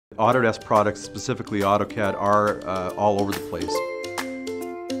Autodesk products, specifically AutoCAD, are all over the place.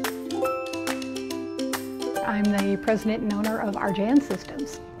 I'm the president and owner of RJN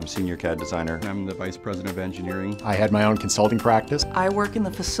Systems. I'm senior CAD designer. I'm the vice president of engineering. I had my own consulting practice. I work in the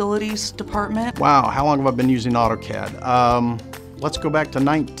facilities department. Wow, how long have I been using AutoCAD? Let's go back to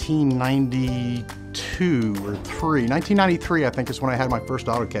 1992 or 3. 1993, I think, is when I had my first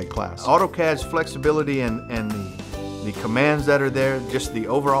AutoCAD class. AutoCAD's flexibility and the commands that are there, just the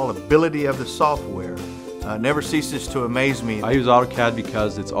overall ability of the software, never ceases to amaze me. I use AutoCAD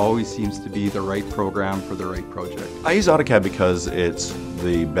because it always seems to be the right program for the right project. I use AutoCAD because it's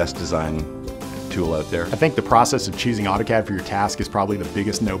the best design tool out there. I think the process of choosing AutoCAD for your task is probably the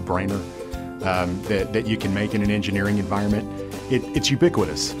biggest no-brainer that you can make in an engineering environment. It's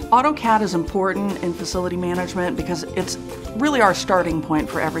ubiquitous. AutoCAD is important in facility management because it's really our starting point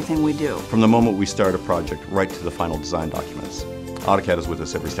for everything we do. From the moment we start a project right to the final design documents, AutoCAD is with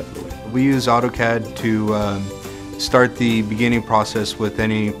us every step of the way. We use AutoCAD to start the beginning process with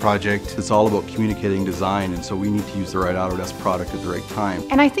any project. It's all about communicating design, and so we need to use the right Autodesk product at the right time.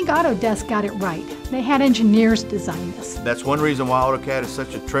 And I think Autodesk got it right. They had engineers design this. That's one reason why AutoCAD is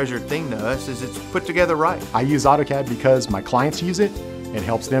such a treasured thing to us, is it's put together right. I use AutoCAD because my clients use it. It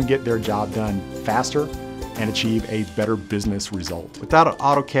helps them get their job done faster and achieve a better business result. Without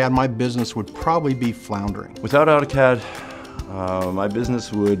AutoCAD, my business would probably be floundering. Without AutoCAD, my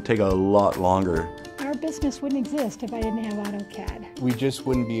business would take a lot longer. Our business wouldn't exist if I didn't have AutoCAD. We just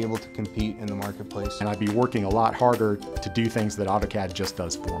wouldn't be able to compete in the marketplace. And I'd be working a lot harder to do things that AutoCAD just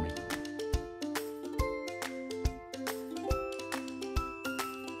does for me.